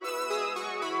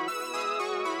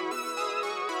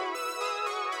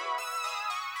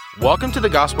Welcome to the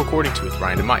Gospel According to with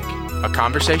Ryan and Mike, a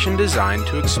conversation designed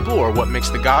to explore what makes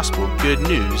the gospel good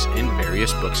news in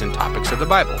various books and topics of the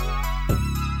Bible.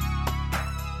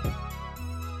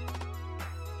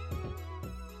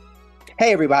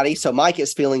 Hey, everybody. So Mike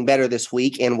is feeling better this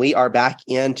week, and we are back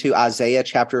into Isaiah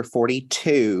chapter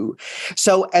 42.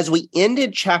 So as we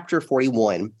ended chapter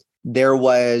 41, there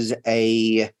was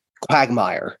a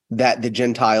quagmire that the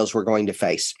Gentiles were going to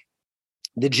face.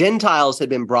 The Gentiles had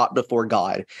been brought before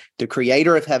God, the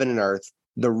creator of heaven and earth,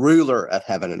 the ruler of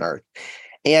heaven and earth.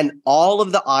 And all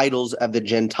of the idols of the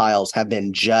Gentiles have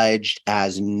been judged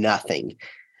as nothing.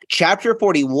 Chapter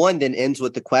 41 then ends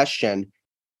with the question,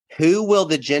 who will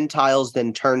the Gentiles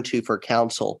then turn to for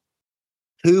counsel?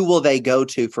 Who will they go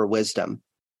to for wisdom?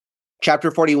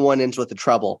 Chapter 41 ends with the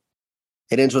trouble.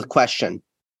 It ends with question.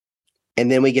 And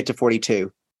then we get to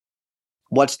 42.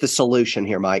 What's the solution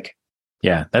here, Mike?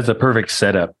 Yeah, that's a perfect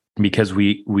setup because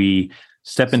we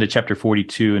step into chapter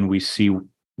 42 and we see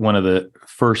one of the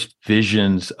first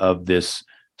visions of this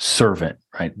servant,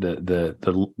 right?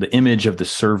 The image of the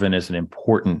servant is an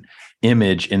important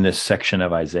image in this section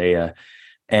of Isaiah.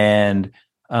 And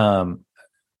let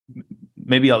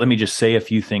me just say a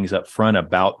few things up front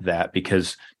about that,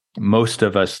 because many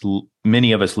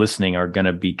of us listening are going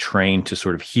to be trained to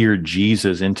sort of hear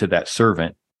Jesus into that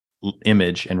servant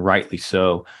image, and rightly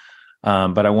so.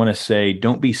 But I want to say,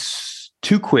 don't be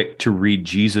too quick to read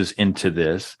Jesus into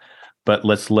this, but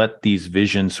let's let these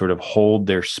visions sort of hold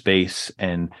their space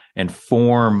and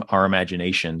form our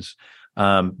imaginations,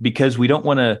 because we don't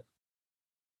want to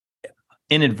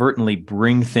inadvertently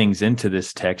bring things into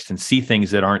this text and see things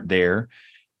that aren't there.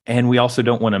 And we also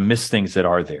don't want to miss things that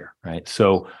are there, right?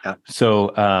 So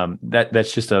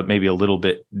that's just maybe a little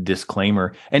bit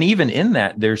disclaimer. And even in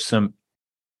that, there's some,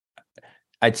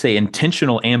 I'd say,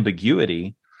 intentional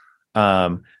ambiguity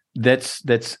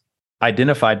that's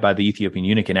identified by the Ethiopian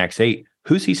eunuch in Acts 8.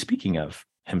 Who's he speaking of?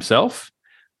 Himself?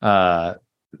 The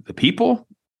people?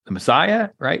 The Messiah?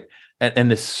 Right? And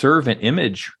the servant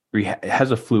image has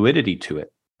a fluidity to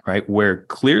it, right? Where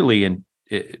clearly in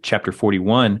chapter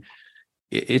 41,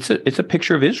 it's a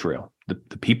picture of Israel, the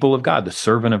people of God, the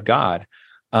servant of God.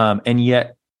 And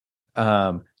yet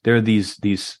there are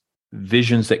these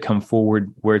visions that come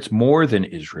forward where it's more than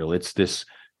Israel. It's this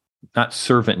not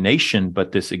servant nation,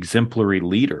 but this exemplary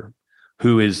leader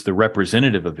who is the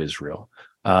representative of Israel.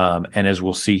 And as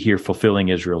we'll see here, fulfilling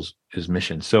his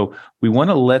mission. So we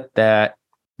want to let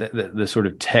the sort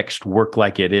of text work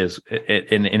like it is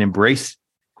and embrace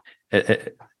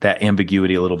that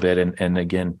ambiguity a little bit. And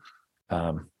again,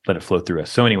 let it flow through us.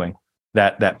 So anyway,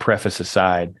 that preface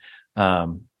aside.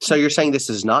 So you're saying this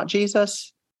is not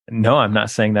Jesus? No, I'm not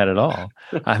saying that at all.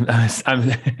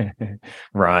 I'm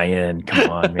Ryan, come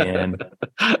on, man.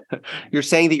 You're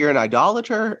saying that you're an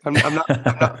idolater? I'm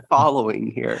not following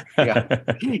here. Yeah.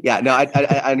 Yeah, no, I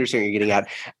understand what you're getting at.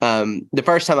 The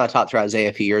first time I taught through Isaiah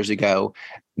a few years ago,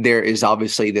 there is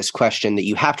obviously this question that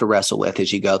you have to wrestle with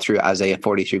as you go through Isaiah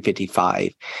 40 through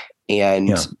 55.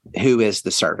 And who is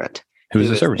the servant? Who is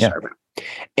the servant?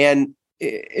 And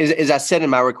as I said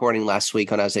in my recording last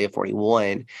week on Isaiah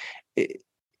 41,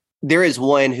 there is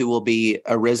one who will be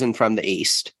arisen from the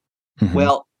east. Mm-hmm.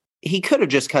 Well, he could have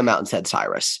just come out and said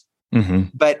Cyrus. Mm-hmm.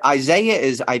 But Isaiah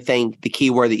is, I think, the key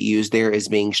word that you use there is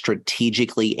being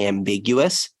strategically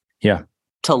ambiguous. Yeah.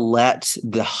 To let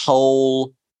the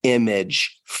whole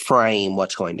image frame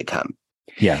what's going to come.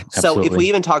 Yeah. Absolutely. So if we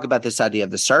even talk about this idea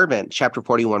of the servant, chapter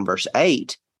 41, verse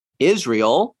 8,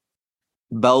 Israel,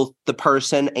 both the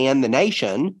person and the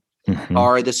nation, mm-hmm.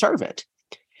 are the servant.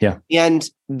 Yeah. And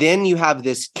then you have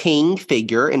this king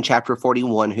figure in chapter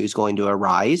 41 who's going to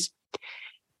arise.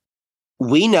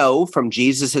 We know from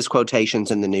Jesus's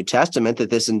quotations in the New Testament that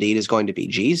this indeed is going to be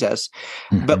Jesus,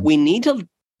 mm-hmm. but we need to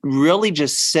really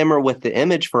just simmer with the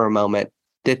image for a moment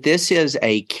that this is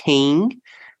a king,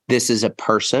 this is a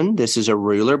person, this is a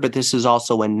ruler, but this is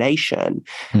also a nation.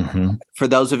 Mm-hmm. For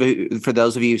those of you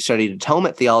who studied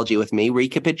atonement theology with me,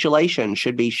 recapitulation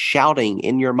should be shouting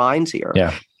in your minds here.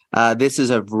 Yeah. This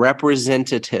is a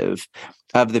representative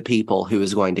of the people who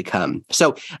is going to come.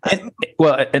 So, let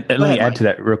me add to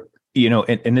that.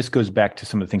 And this goes back to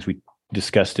some of the things we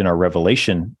discussed in our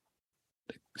Revelation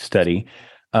study,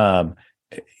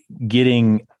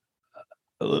 getting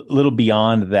a little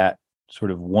beyond that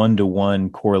sort of one-to-one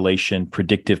correlation,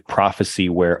 predictive prophecy,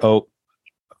 where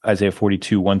Isaiah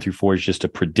 42, 1-4 is just a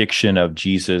prediction of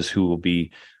Jesus who will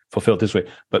be fulfilled this way,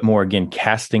 but more again,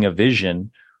 casting a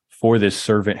vision for this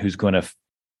servant who's going to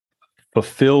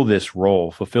fulfill this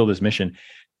role, fulfill this mission,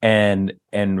 and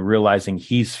realizing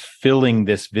he's filling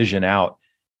this vision out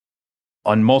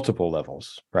on multiple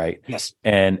levels, right? Yes.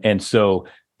 And so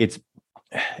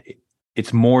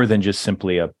it's more than just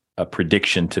simply a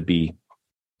prediction to be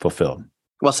fulfilled.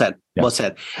 Well said. Yeah. Well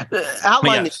said.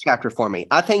 Outline this chapter for me.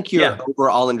 I think your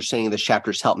overall understanding of this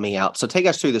chapter has helped me out. So take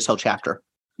us through this whole chapter.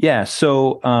 Yeah.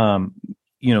 So,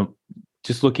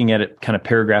 just looking at it kind of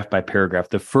paragraph by paragraph,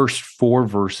 the first 4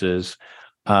 verses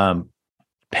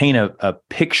paint a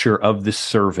picture of the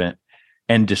servant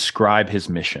and describe his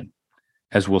mission.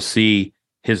 As we'll see,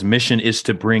 his mission is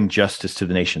to bring justice to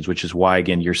the nations, which is why,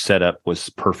 again, your setup was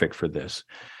perfect for this.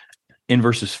 In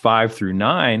verses 5 through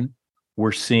 9,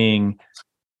 we're seeing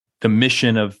the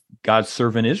mission of God's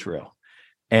servant Israel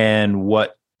and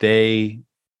what they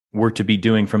were to be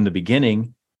doing from the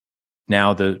beginning.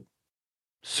 Now the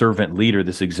servant leader,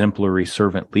 this exemplary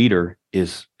servant leader,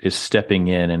 is stepping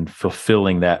in and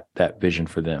fulfilling that vision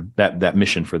for them, that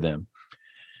mission for them.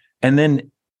 And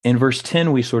then in verse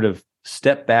 10, we sort of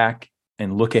step back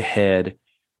and look ahead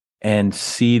and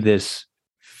see this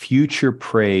future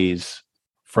praise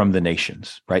from the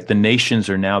nations, right? The nations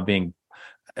are now being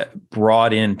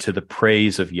brought into the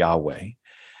praise of Yahweh.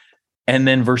 And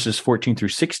then verses 14 through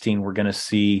 16, we're going to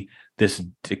see this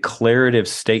declarative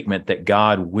statement that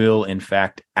God will, in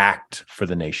fact, act for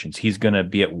the nations. He's going to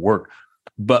be at work.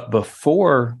 But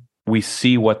before we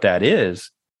see what that is,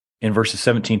 in verses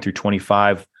 17 through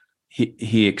 25,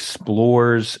 he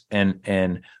explores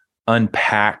and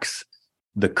unpacks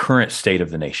the current state of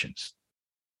the nations.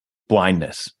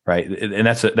 Blindness, right? And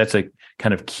that's a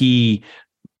kind of key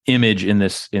image in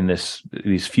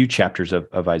these few chapters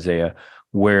of Isaiah,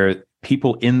 where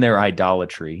people in their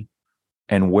idolatry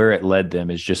and where it led them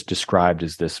is just described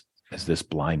as this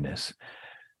blindness.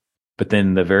 But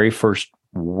then the very first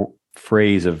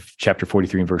phrase of chapter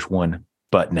 43 and verse 1,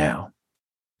 but now,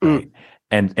 right?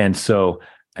 And so,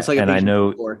 it's like, and I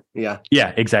know,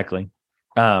 yeah, exactly.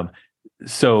 So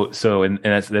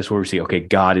that's where we see, okay,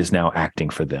 God is now acting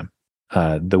for them,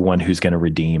 the one who's going to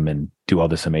redeem and do all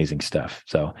this amazing stuff.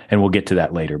 So, and we'll get to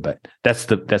that later, but that's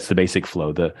the basic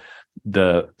flow.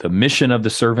 The mission of the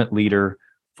servant leader,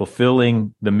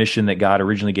 fulfilling the mission that God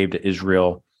originally gave to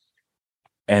Israel,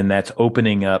 and that's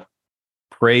opening up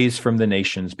praise from the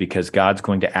nations because God's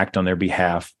going to act on their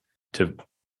behalf to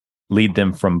lead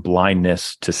them from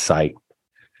blindness to sight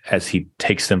as he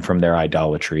takes them from their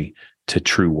idolatry to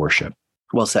true worship.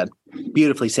 Well said.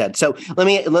 Beautifully said. So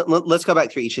let's go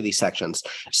back through each of these sections.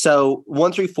 So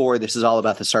 1 through 4, this is all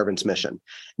about the servant's mission.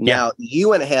 Now, you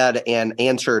went ahead and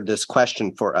answered this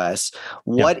question for us.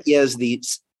 What is the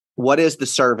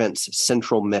servant's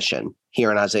central mission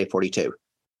here in Isaiah 42?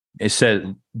 It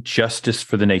said justice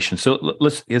for the nation. So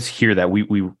let's hear that.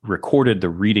 We recorded the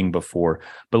reading before,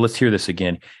 but let's hear this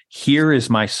again. Here is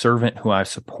my servant who I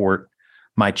support,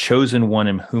 my chosen one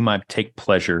in whom I take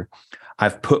pleasure.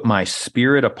 I've put my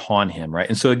spirit upon him, right?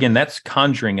 And so again, that's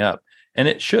conjuring up, and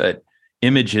it should,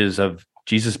 images of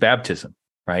Jesus' baptism,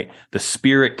 right? The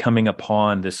spirit coming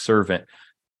upon this servant,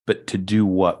 but to do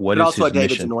what? What is his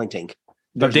David's mission? Anointing.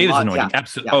 David's anointing.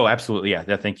 Absolutely. Oh, absolutely. Yeah.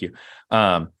 Thank you.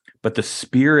 But the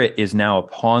spirit is now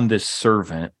upon this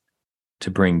servant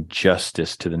to bring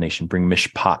justice to the nation, bring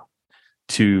mishpat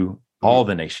to all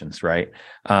the nations, right?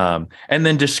 And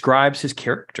then describes his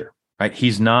character, right?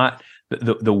 He's not,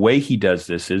 the way he does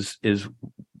this is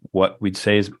what we'd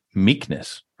say is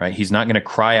meekness, right? He's not going to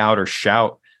cry out or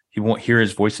shout. He won't hear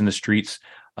his voice in the streets.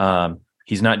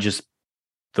 He's not just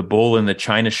the bull in the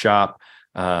china shop,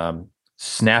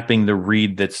 snapping the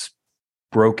reed that's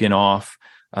broken off,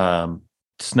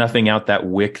 snuffing out that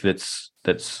wick that's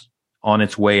on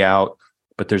its way out.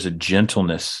 But there's a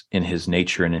gentleness in his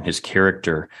nature and in his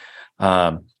character.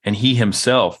 And he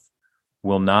himself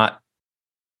will not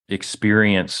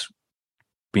experience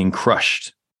being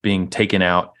crushed, being taken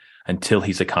out until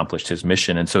he's accomplished his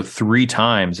mission. And so 3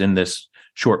 times in this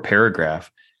short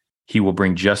paragraph, he will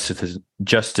bring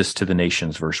justice to the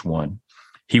nations, verse 1.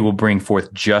 He will bring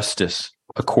forth justice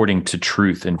according to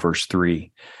truth in verse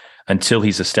 3, until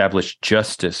he's established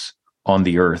justice on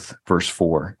the earth, verse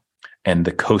 4. And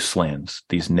the coastlands,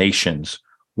 these nations,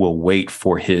 will wait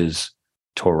for his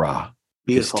Torah,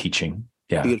 Beautiful. his teaching.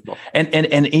 Yeah. Beautiful.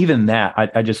 And even that,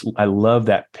 I love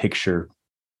that picture,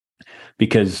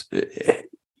 because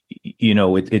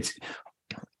it's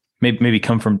maybe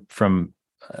come from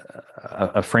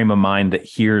a frame of mind that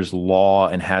hears law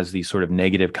and has these sort of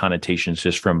negative connotations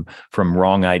just from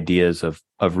wrong ideas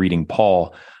of reading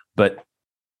Paul. But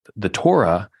the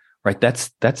Torah, right? That's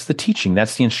the teaching,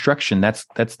 that's the instruction, that's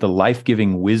the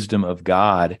life-giving wisdom of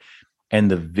God.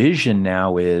 And the vision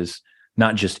now is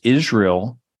not just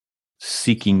Israel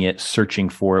seeking it, searching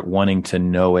for it, wanting to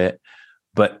know it,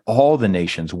 but all the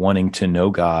nations wanting to know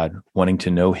God, wanting to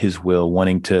know his will,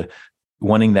 wanting to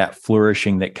wanting that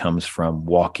flourishing that comes from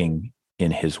walking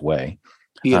in his way.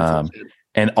 Beautiful.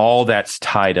 And all that's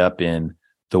tied up in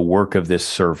the work of this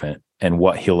servant and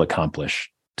what he'll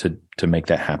accomplish to make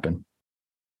that happen.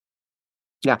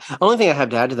 Yeah. The only thing I have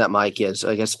to add to that, Mike, is,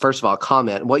 I guess, first of all,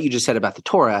 comment what you just said about the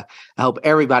Torah. I hope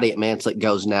everybody at Manslick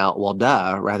goes now, well,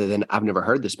 duh, rather than I've never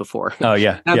heard this before. Oh,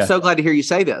 yeah. I'm so glad to hear you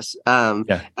say this.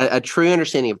 A true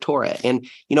understanding of Torah. And,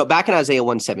 back in Isaiah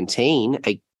 1:17,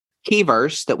 a key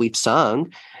verse that we've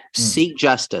sung, seek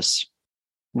justice,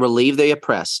 relieve the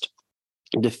oppressed,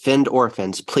 defend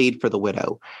orphans, plead for the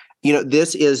widow.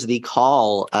 This is the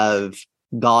call of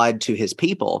God to his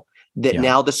people, that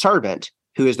now the servant,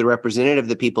 who is the representative of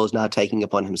the people, is now taking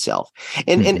upon himself.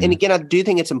 And again, I do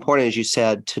think it's important, as you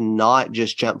said, to not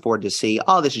just jump forward to see,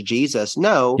 oh, this is Jesus.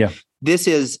 No, this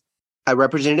is a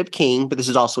representative king, but this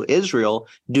is also Israel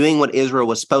doing what Israel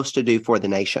was supposed to do for the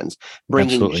nations,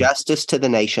 bringing justice to the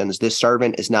nations. This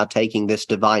servant is now taking this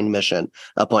divine mission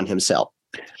upon himself.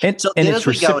 And as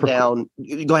we go down,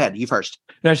 go ahead, you first.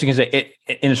 No, I was going to say,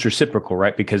 and it's reciprocal,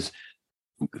 right? Because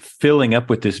filling up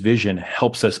with this vision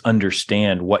helps us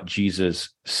understand what Jesus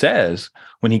says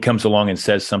when he comes along and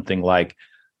says something like,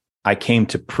 I came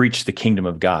to preach the kingdom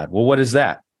of God. Well, what is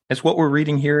that? It's what we're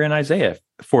reading here in Isaiah,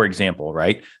 for example,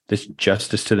 right? This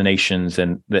justice to the nations,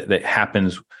 and that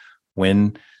happens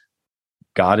when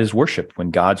God is worshiped,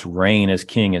 when God's reign as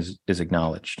king is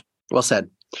acknowledged. Well said.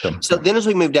 So then as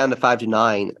we move down to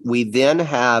 5-9, we then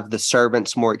have the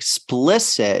servant's more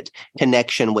explicit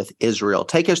connection with Israel.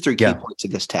 Take us through key points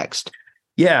of this text.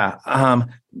 Yeah.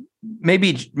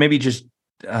 Maybe just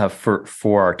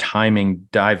for our timing,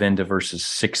 dive into verses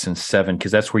 6 and 7,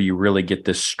 because that's where you really get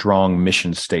this strong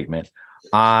mission statement.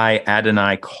 I,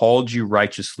 Adonai, called you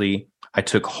righteously. I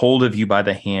took hold of you by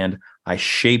the hand. I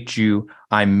shaped you.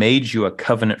 I made you a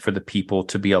covenant for the people,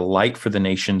 to be a light for the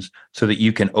nations, so that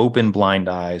you can open blind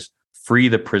eyes, free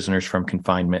the prisoners from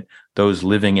confinement, those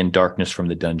living in darkness from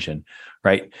the dungeon,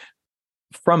 right?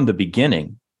 From the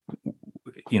beginning,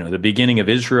 the beginning of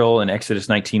Israel in Exodus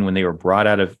 19, when they were brought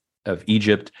out of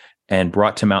Egypt and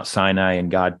brought to Mount Sinai,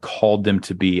 and God called them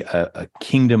to be a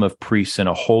kingdom of priests and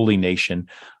a holy nation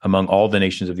among all the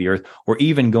nations of the earth, or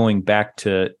even going back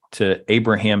to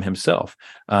Abraham himself,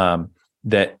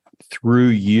 that through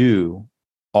you,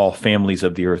 all families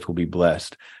of the earth will be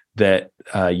blessed. That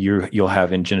you'll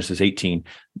have in Genesis 18,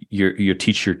 you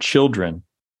teach your children.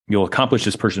 You'll accomplish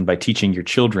this person by teaching your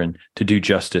children to do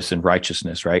justice and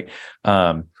righteousness, right?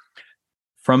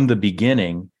 From the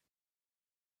beginning,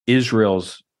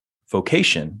 Israel's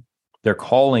vocation, their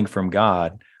calling from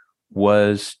God,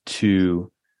 was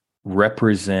to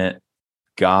represent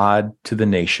God to the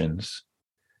nations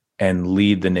and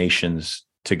lead the nations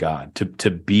to God, to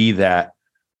be that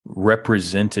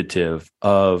representative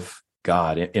of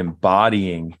God,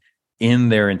 embodying in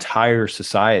their entire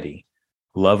society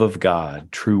love of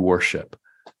God, true worship,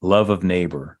 love of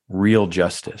neighbor, real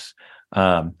justice.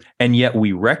 And yet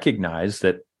we recognize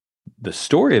that the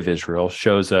story of Israel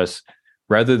shows us,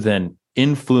 rather than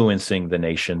influencing the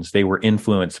nations, they were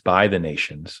influenced by the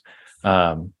nations.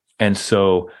 And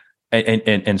so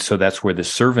that's where the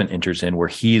servant enters in, where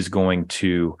he is going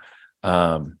to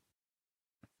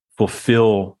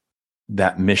fulfill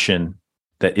that mission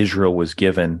that Israel was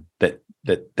given, that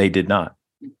they did not.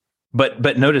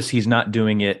 But notice he's not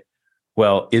doing it,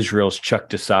 well, Israel's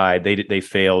chucked aside, they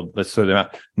failed, let's throw them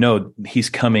out. No, he's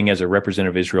coming as a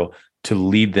representative of Israel to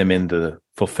lead them into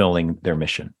fulfilling their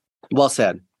mission. Well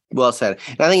said. Well said.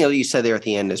 And I think what you said there at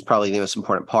the end is probably the most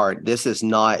important part. This is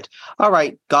not, all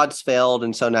right, God's failed,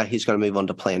 and so now he's going to move on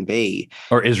to plan B.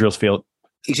 Or Israel's failed.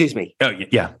 Excuse me. Oh,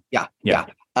 yeah.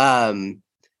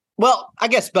 Well, I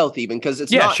guess both, even, because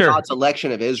it's not God's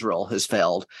election of Israel has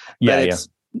failed. But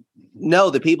no,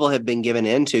 the people have been given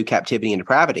into captivity and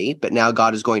depravity, but now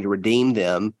God is going to redeem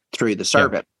them through the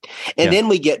servant. And then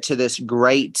we get to this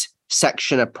great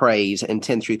section of praise in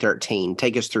 10 through 13.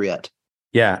 Take us through it.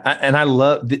 Yeah, and I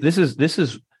love this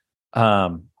is I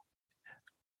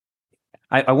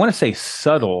want to say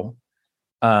subtle,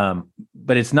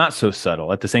 but it's not so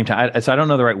subtle at the same time. So I don't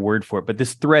know the right word for it, but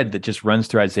this thread that just runs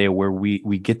through Isaiah, where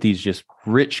we get these just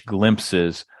rich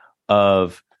glimpses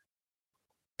of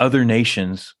other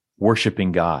nations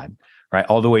worshiping God, right?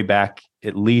 All the way back,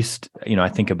 at least, I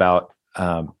think about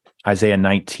Isaiah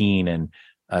 19 and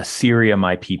Syria,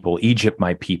 my people, Egypt,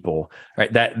 my people,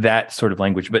 right? That sort of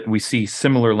language. But we see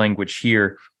similar language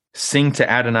here. Sing to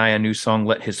Adonai a new song.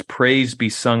 Let his praise be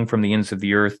sung from the ends of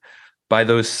the earth, by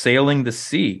those sailing the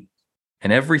sea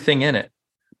and everything in it,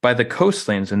 by the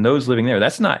coastlands and those living there.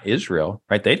 That's not Israel,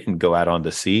 right? They didn't go out on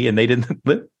the sea and they didn't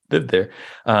live there.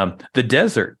 The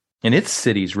desert and its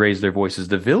cities raise their voices,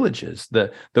 the villages,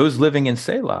 those living in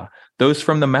Selah, those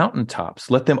from the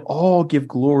mountaintops. Let them all give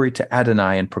glory to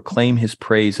Adonai and proclaim his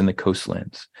praise in the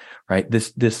coastlands. Right?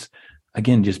 This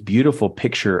again, just beautiful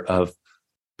picture of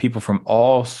people from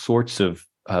all sorts of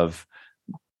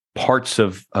parts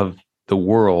of the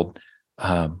world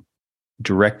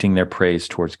directing their praise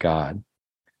towards God.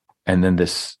 And then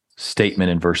this statement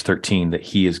in verse 13 that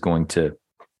he is going to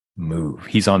move.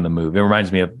 He's on the move. It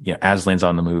reminds me of, Aslan's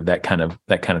on the move, that kind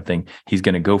of thing. He's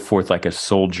going to go forth like a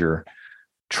soldier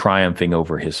triumphing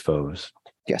over his foes.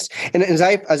 Yes. And in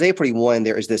Isaiah 41,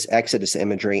 there is this Exodus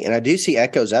imagery, and I do see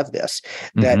echoes of this,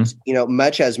 that,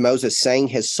 much as Moses sang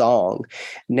his song,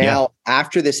 now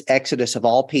after this Exodus of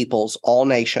all peoples, all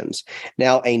nations,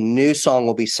 now a new song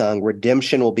will be sung,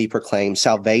 redemption will be proclaimed,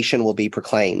 salvation will be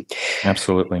proclaimed.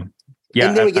 Absolutely. Yeah.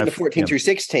 And then we get to 14 through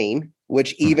 16,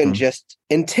 which even just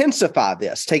intensify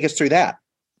this. Take us through that.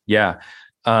 Yeah.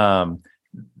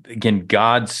 Again,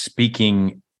 God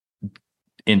speaking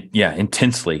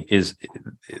intensely is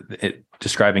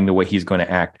describing the way he's going to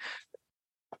act.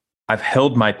 I've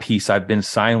held my peace. I've been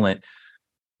silent.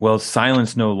 Well,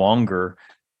 silence no longer.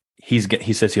 He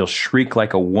says he'll shriek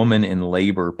like a woman in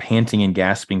labor, panting and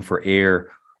gasping for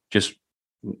air, just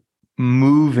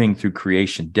moving through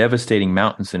creation, devastating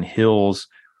mountains and hills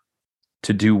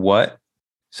to do what? It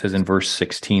says in verse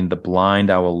 16, the blind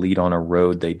I will lead on a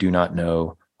road they do not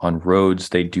know. On roads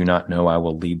they do not know, I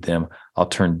will lead them. I'll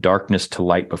turn darkness to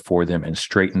light before them and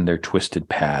straighten their twisted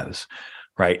paths.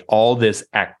 Right? All this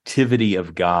activity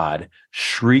of God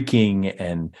shrieking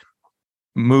and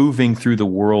moving through the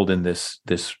world in this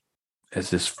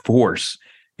force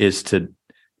is to.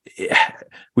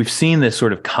 We've seen this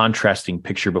sort of contrasting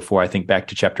picture before. I think back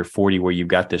to chapter 40, where you've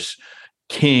got this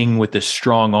king with this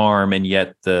strong arm, and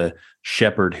yet the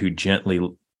shepherd who gently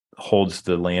holds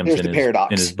the lambs in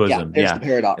his bosom. The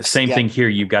paradox. Same thing here.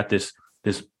 You've got this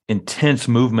intense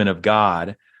movement of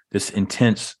God, this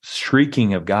intense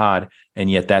shrieking of God, and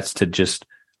yet that's to just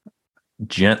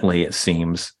gently, it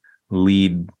seems,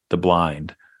 lead the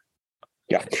blind.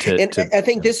 Yeah. I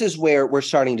think this is where we're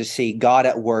starting to see God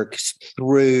at work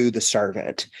through the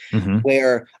servant,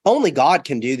 where only God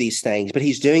can do these things, but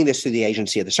he's doing this through the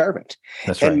agency of the servant.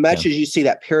 That's right. And much as you see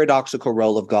that paradoxical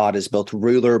role of God as both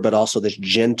ruler, but also this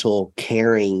gentle,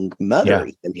 caring mother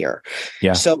in here.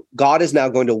 Yeah. So God is now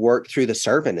going to work through the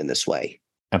servant in this way.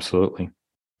 Absolutely.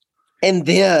 And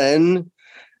then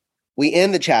we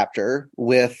end the chapter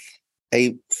with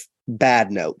a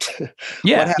bad note.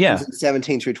 What happens in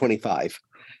 17 through 25?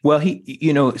 Well,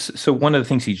 so one of the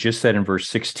things he just said in verse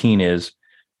 16 is,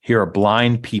 here are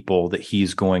blind people that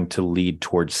he's going to lead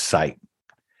towards sight.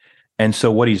 And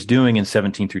so what he's doing in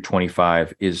 17 through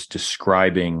 25 is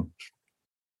describing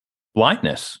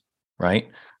blindness, right?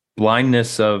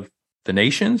 Blindness of the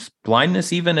nations,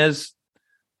 blindness even as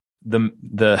the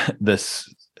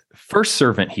first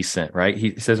servant he sent, right?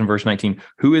 He says in verse 19,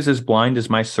 who is as blind as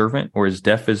my servant, or as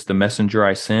deaf as the messenger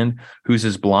I send? Who's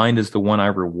as blind as the one I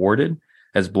rewarded?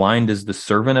 As blind as the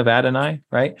servant of Adonai,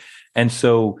 right? And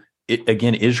so,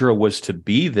 again, Israel was to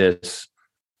be this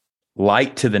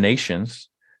light to the nations,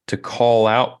 to call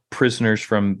out prisoners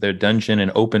from their dungeon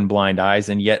and open blind eyes,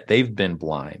 and yet they've been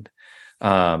blind.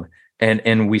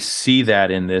 And we see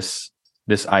that in this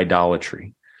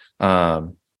idolatry.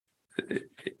 And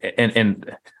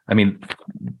I mean,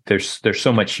 there's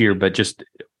so much here, but just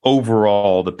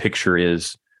overall, the picture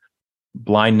is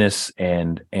blindness,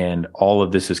 and all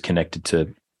of this is connected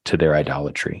to their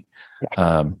idolatry.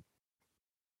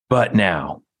 But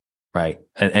now, right?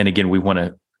 And again, we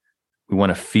want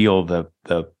to feel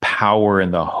the power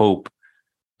and the hope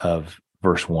of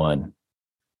verse 1.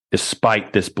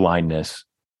 Despite this blindness,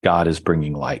 God is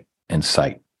bringing light and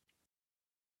sight.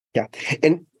 Yeah.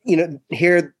 And,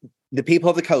 here, the people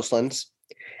of the coastlands,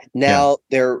 now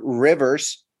their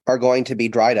rivers are going to be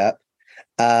dried up.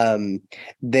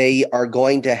 They are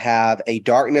going to have a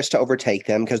darkness to overtake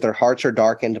them because their hearts are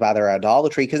darkened by their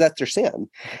idolatry, because that's their sin.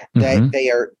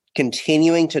 They are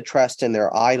continuing to trust in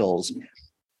their idols.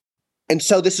 And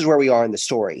so this is where we are in the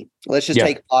story. Let's just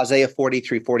take Isaiah 40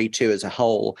 through 42 as a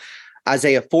whole.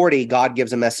 Isaiah 40, God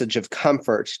gives a message of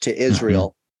comfort to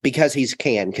Israel because he's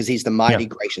the mighty,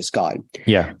 gracious God.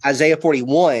 Yeah. Isaiah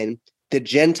 41, the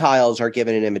Gentiles are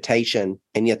given an invitation,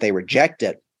 and yet they reject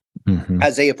it.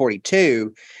 Isaiah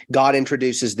 42, God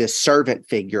introduces this servant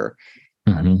figure.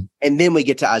 And then we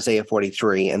get to Isaiah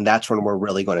 43, and that's when we're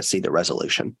really going to see the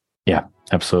resolution. Yeah,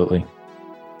 absolutely.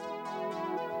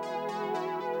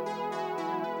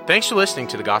 Thanks for listening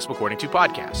to the Gospel According to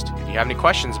podcast. If you have any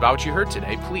questions about what you heard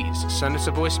today, please send us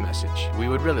a voice message. We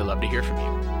would really love to hear from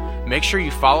you. Make sure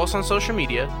you follow us on social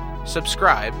media,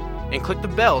 subscribe, and click the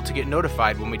bell to get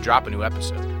notified when we drop a new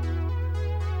episode.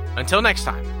 Until next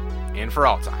time, and for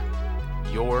all time,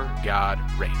 your God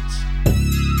reigns.